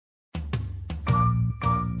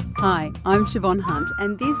Hi, I'm Siobhan Hunt,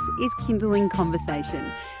 and this is Kindling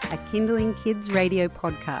Conversation, a Kindling Kids radio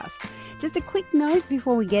podcast. Just a quick note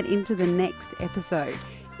before we get into the next episode.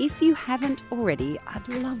 If you haven't already, I'd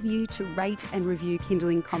love you to rate and review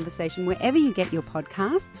Kindling Conversation wherever you get your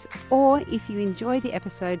podcasts, or if you enjoy the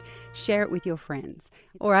episode, share it with your friends.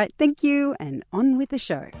 All right, thank you, and on with the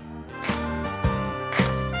show.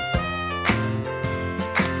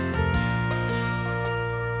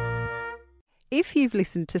 If you've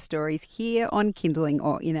listened to stories here on Kindling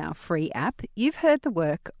or in our free app, you've heard the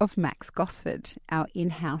work of Max Gosford, our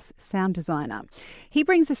in-house sound designer. He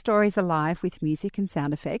brings the stories alive with music and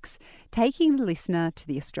sound effects, taking the listener to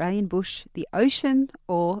the Australian bush, the ocean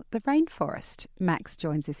or the rainforest. Max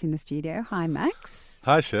joins us in the studio. Hi, Max.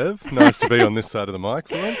 Hi, Chev. Nice to be on this side of the mic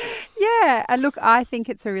for once. Yeah, and look, I think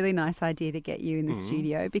it's a really nice idea to get you in the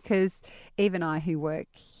studio because even I who work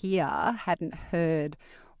here hadn't heard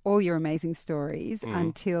all your amazing stories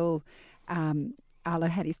until Arlo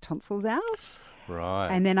had his tonsils out. Right.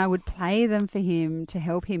 And then I would play them for him to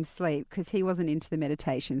help him sleep because he wasn't into the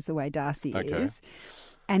meditations the way Darcy is.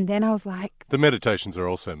 And then I was like... The meditations are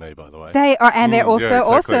also me, by the way. They are, and they're also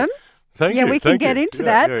awesome. Thank you. We can get into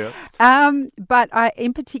that. Yeah. But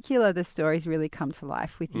in particular, the stories really come to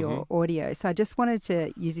life with your audio. So I just wanted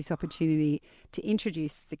to use this opportunity to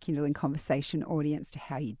introduce the Kindling Conversation audience to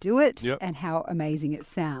how you do it and how amazing it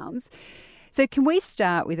sounds. So can we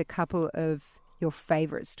start with a couple of your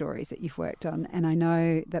favourite stories that you've worked on? And I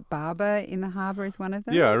know that Barber in the Harbour is one of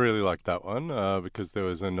them. Yeah, I really like that one because there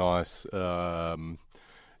was a nice...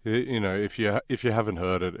 if you haven't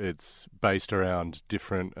heard it, it's based around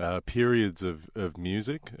different periods of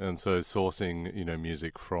music, and so sourcing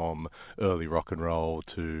music from early rock and roll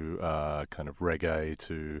to kind of reggae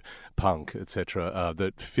to punk, etc.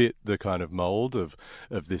 That fit the kind of mold of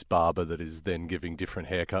this barber that is then giving different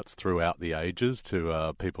haircuts throughout the ages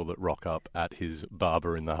to people that rock up at his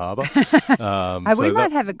barber in the harbour. We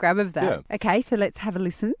might have a grab of that. Yeah. Okay, so let's have a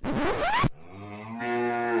listen.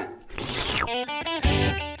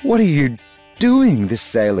 "What are you doing?" the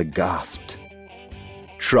sailor gasped.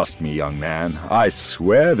 "Trust me, young man, I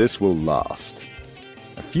swear this will last.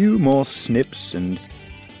 A few more snips and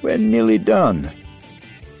we're nearly done.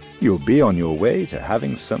 You'll be on your way to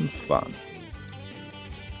having some fun."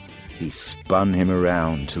 He spun him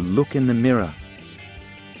around to look in the mirror.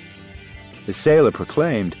 The sailor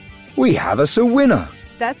proclaimed, "We have us a winner."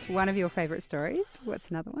 That's one of your favourite stories. What's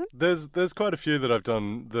another one? There's quite a few that I've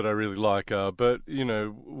done that I really like, but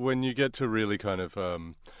when you get to really kind of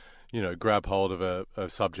grab hold of a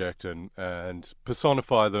subject and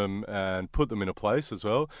personify them and put them in a place as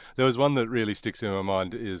well. There was one that really sticks in my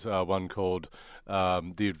mind is one called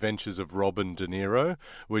The Adventures of Robin De Niro,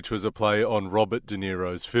 which was a play on Robert De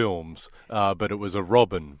Niro's films, but it was a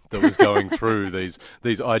Robin that was going through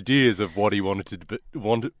these ideas of what he wanted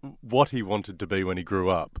to be when he grew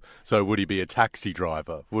up. So would he be a taxi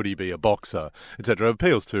driver? Would he be a boxer, etc.? It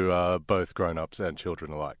appeals to both grown-ups and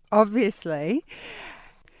children alike. Obviously.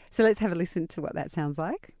 So let's have a listen to what that sounds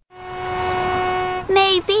like.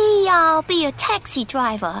 "Maybe I'll be a taxi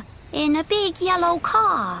driver in a big yellow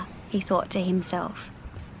car," he thought to himself.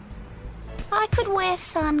 "I could wear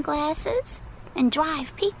sunglasses and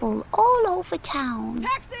drive people all over town."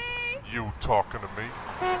 Taxi! You talking to me?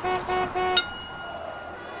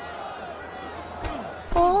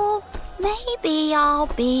 "Or maybe I'll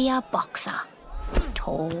be a boxer,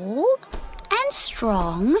 tall and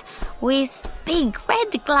strong, with big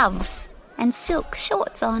red gloves and silk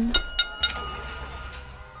shorts on."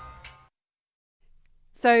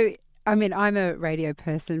 So, I mean, I'm a radio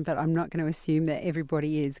person, but I'm not going to assume that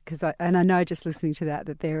everybody is, I know just listening to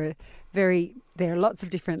that there are lots of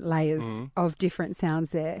different layers of different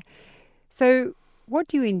sounds there. So, what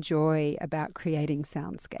do you enjoy about creating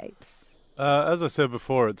soundscapes? As I said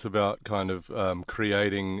before, it's about kind of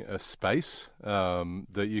creating a space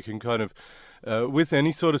that you can kind of... with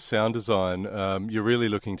any sort of sound design, you're really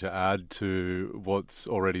looking to add to what's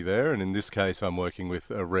already there. And in this case, I'm working with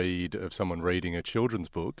a read of someone reading a children's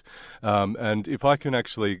book. And if I can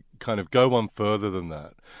actually kind of go one further than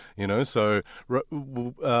that, so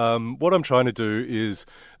what I'm trying to do is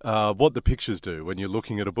what the pictures do when you're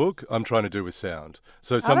looking at a book, I'm trying to do with sound.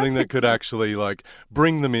 So something that could actually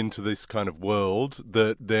bring them into this kind of world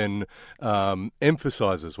that then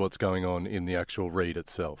emphasizes what's going on in the actual read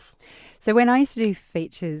itself. So when I used to do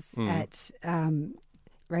features at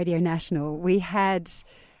Radio National, we had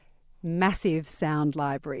massive sound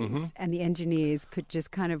libraries and the engineers could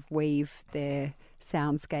just kind of weave their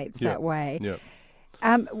soundscapes that way. Yeah.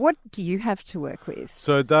 What do you have to work with?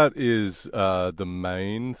 So that is the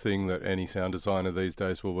main thing that any sound designer these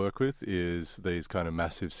days will work with is these kind of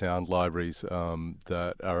massive sound libraries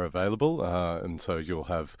that are available. And so you'll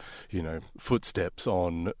have, footsteps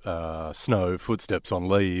on snow, footsteps on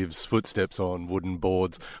leaves, footsteps on wooden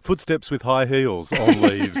boards, footsteps with high heels on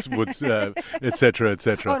leaves, et cetera, et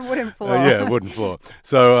cetera. On wooden floor. Wooden floor.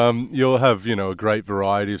 So you'll have, a great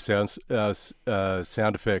variety of sound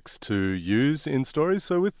effects to use in stories.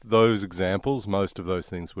 So with those examples, most of those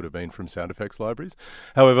things would have been from sound effects libraries.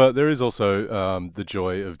 However, there is also the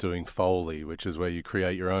joy of doing Foley, which is where you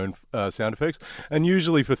create your own sound effects, and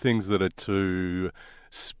usually for things that are too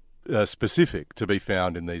specific to be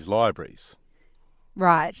found in these libraries.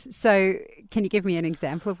 Right. So can you give me an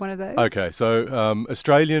example of one of those? Okay. So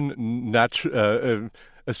Australian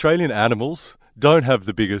animals don't have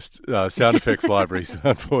the biggest sound effects libraries,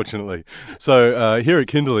 unfortunately. So here at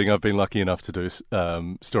Kindling, I've been lucky enough to do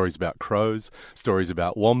stories about crows, stories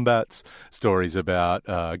about wombats, stories about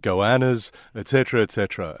goannas, etc.,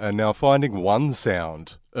 etc. And now finding one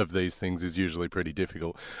sound of these things is usually pretty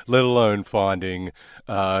difficult, let alone finding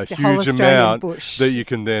a huge amount bush that you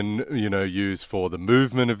can then, use for the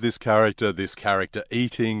movement of this character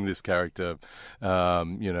eating, this character,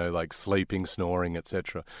 like sleeping, snoring,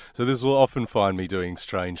 etc. So this will often find me doing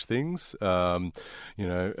strange things, or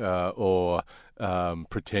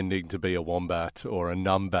pretending to be a wombat or a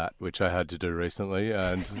numbat, which I had to do recently.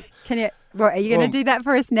 And are you going to do that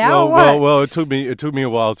for us now? Or what? Well, it took me a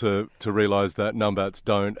while to realise that numbats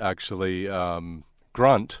don't actually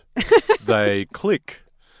grunt; they click,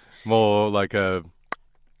 more like a.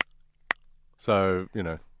 So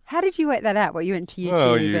How did you work that out? You went to YouTube?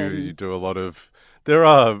 Well, you do a lot of. There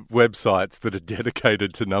are websites that are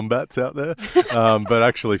dedicated to numbats out there, but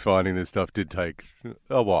actually finding this stuff did take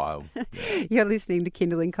a while. Yeah. You're listening to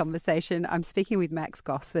Kindling Conversation. I'm speaking with Max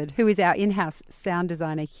Gosford, who is our in-house sound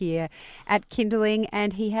designer here at Kindling,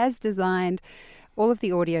 and he has designed all of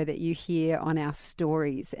the audio that you hear on our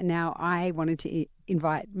stories. And now I wanted to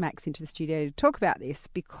invite Max into the studio to talk about this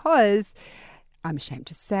because I'm ashamed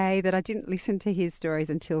to say that I didn't listen to his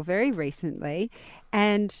stories until very recently,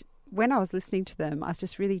 and when I was listening to them, I was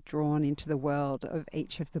just really drawn into the world of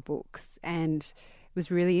each of the books and was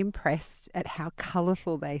really impressed at how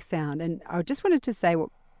colourful they sound. And I just wanted to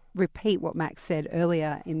repeat what Max said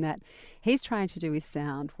earlier, in that he's trying to do with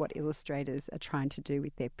sound what illustrators are trying to do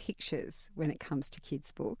with their pictures when it comes to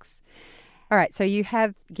kids' books. All right, so you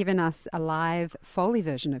have given us a live Foley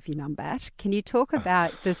version of your numbat. Can you talk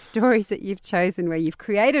about the stories that you've chosen where you've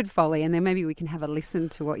created Foley, and then maybe we can have a listen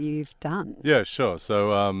to what you've done? Yeah, sure.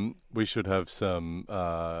 So we should have some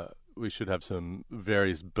some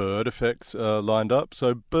various bird effects lined up.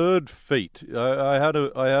 So bird feet. I had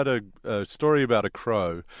a story about a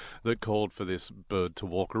crow that called for this bird to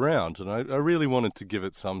walk around, and I really wanted to give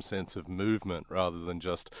it some sense of movement rather than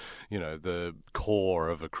just, the core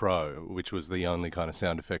of a crow, which was the only kind of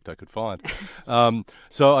sound effect I could find.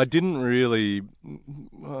 So I didn't really.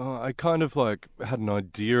 I kind of had an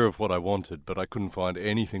idea of what I wanted, but I couldn't find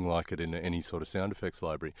anything like it in any sort of sound effects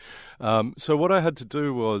library. So what I had to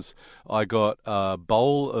do was I got a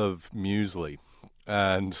bowl of muesli,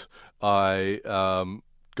 and I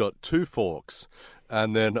got 2 forks,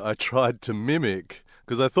 and then I tried to mimic,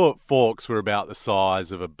 because I thought forks were about the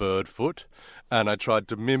size of a bird foot, and I tried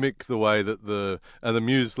to mimic the way that the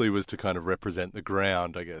muesli was to kind of represent the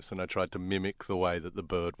ground, I guess, and I tried to mimic the way that the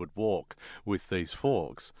bird would walk with these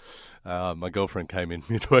forks. My girlfriend came in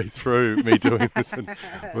midway through me doing this and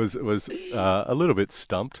was a little bit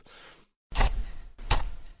stumped.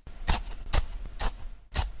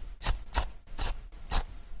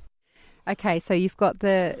 Okay, so you've got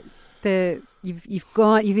you've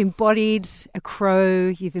embodied a crow.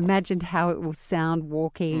 You've imagined how it will sound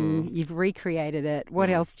walking. You've recreated it.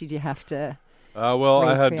 What else did you have to?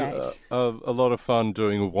 I had a lot of fun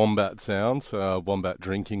doing wombat sounds, wombat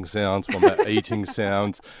drinking sounds, wombat eating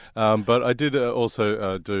sounds, but I did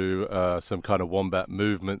also do some kind of wombat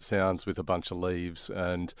movement sounds with a bunch of leaves,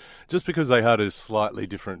 and just because they had a slightly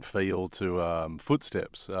different feel to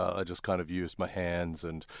footsteps, I just kind of used my hands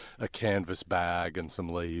and a canvas bag and some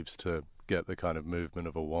leaves to get the kind of movement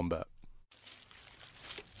of a wombat.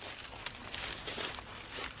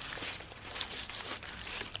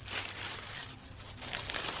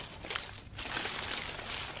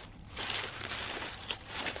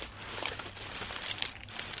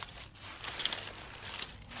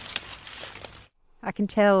 I can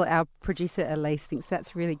tell our producer Elise thinks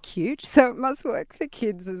that's really cute, so it must work for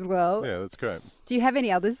kids as well. Yeah, that's great. Do you have any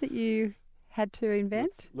others that you had to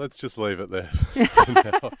invent? Let's just leave it there for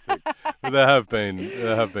now. there have been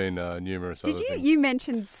numerous other things. You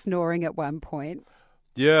mentioned snoring at one point.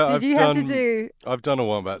 Yeah, I've done a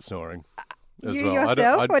wombat snoring as you well.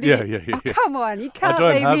 yourself? Yeah. Oh, come on, you can't I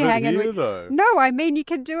don't leave have me it hanging here, with. though. No, I mean you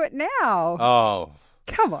can do it now. Oh.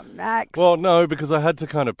 Come on, Max. Well, no, because I had to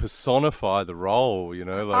kind of personify the role, you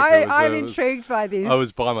know. I'm intrigued by this. I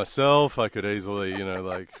was by myself. I could easily,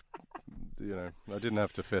 I didn't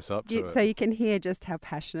have to fess up to it. So you can hear just how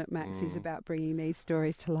passionate Max is about bringing these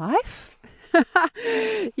stories to life.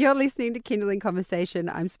 You're listening to Kindling Conversation.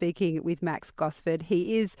 I'm speaking with Max Gosford.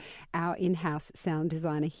 He is our in-house sound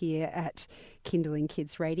designer here at Kindling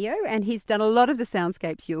Kids Radio, and he's done a lot of the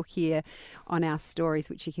soundscapes you'll hear on our stories,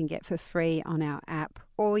 which you can get for free on our app,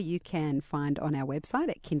 or you can find on our website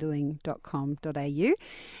at kindling.com.au.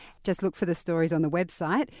 Just look for the stories on the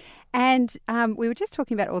website. And we were just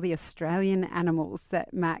talking about all the Australian animals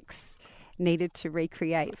that Max needed to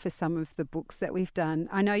recreate for some of the books that we've done.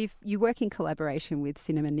 I know you work in collaboration with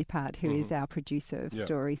Cinema Nippard, who is our producer of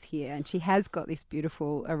stories here, and she has got this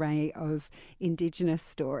beautiful array of Indigenous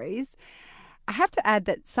stories. I have to add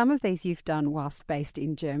that some of these you've done whilst based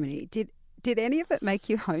in Germany. Did any of it make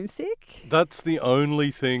you homesick? That's the only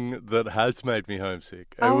thing that has made me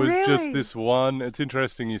homesick. Oh, it was really? just this one. It's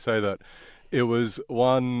interesting you say that. It was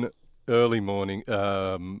one early morning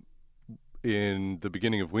in the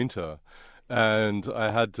beginning of winter, and I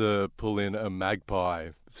had to pull in a magpie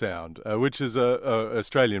sound, which is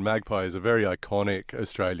Australian magpie is a very iconic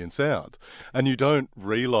Australian sound, and you don't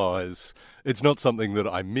realise it's not something that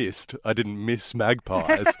I missed. I didn't miss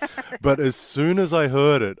magpies, but as soon as I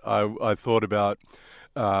heard it, I thought about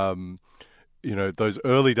those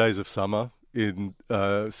early days of summer in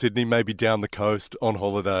Sydney, maybe down the coast on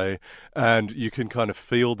holiday, and you can kind of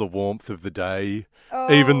feel the warmth of the day.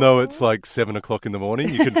 Even though it's like 7 o'clock in the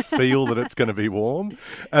morning, you can feel that it's going to be warm.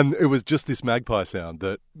 And it was just this magpie sound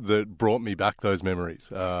that brought me back those memories.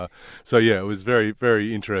 So, yeah, it was very,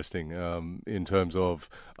 very interesting in terms of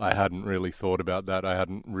I hadn't really thought about that. I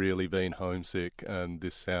hadn't really been homesick, and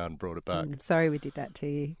this sound brought it back. Sorry we did that to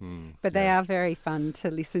you. But they are very fun to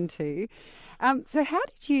listen to. So how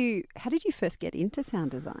did you first get into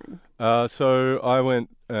sound design? So I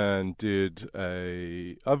went and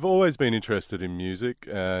I've always been interested in music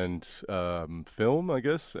and film, I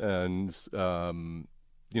guess, and the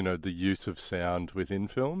use of sound within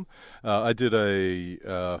film. I did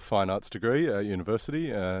a fine arts degree at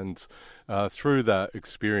university, and through that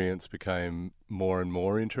experience became more and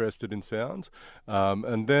more interested in sound.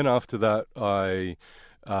 And then after that, I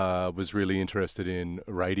was really interested in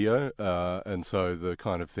radio, and so the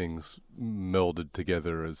kind of things melded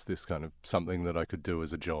together as this kind of something that I could do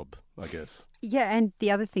as a job, I guess. Yeah, and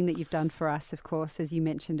the other thing that you've done for us, of course, as you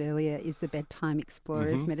mentioned earlier, is the Bedtime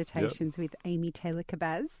Explorers meditations with Amy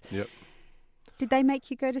Taylor-Kabaz. Yep. Did they make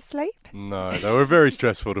you go to sleep? No, they were very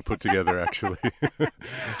stressful to put together, actually.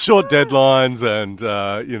 Short deadlines and,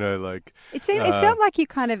 It felt like you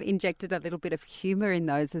kind of injected a little bit of humour in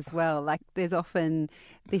those as well. Like there's often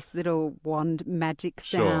this little wand magic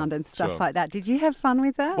sound and stuff like that. Did you have fun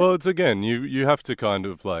with that? Well, it's again, you have to kind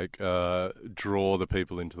of draw the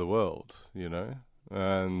people into the world,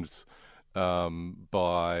 and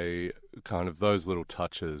by kind of those little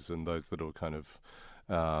touches and those little kind of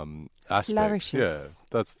aspects. Flourishes.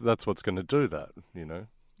 Yeah, that's what's going to do that,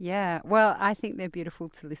 Yeah, well, I think they're beautiful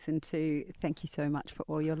to listen to. Thank you so much for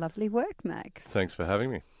all your lovely work, Max. Thanks for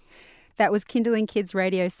having me. That was Kindling Kids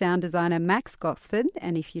Radio sound designer Max Gosford,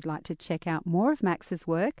 and if you'd like to check out more of Max's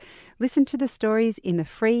work, listen to the stories in the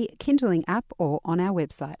free Kindling app or on our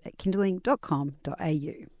website at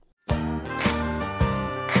kindling.com.au.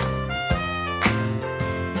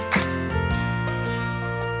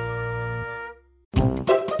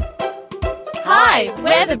 Hi,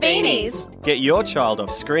 we're the Beanies. Get your child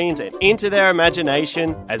off screens and into their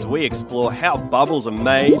imagination as we explore how bubbles are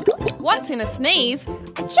made. What's in a sneeze?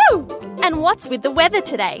 Achoo! And what's with the weather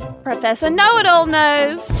today? Professor Know-It-All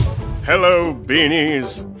knows. Hello,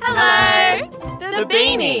 Beanies. Hello! The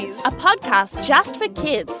Beanies, a podcast just for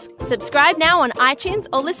kids. Subscribe now on iTunes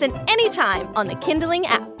or listen anytime on the Kindling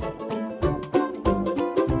app.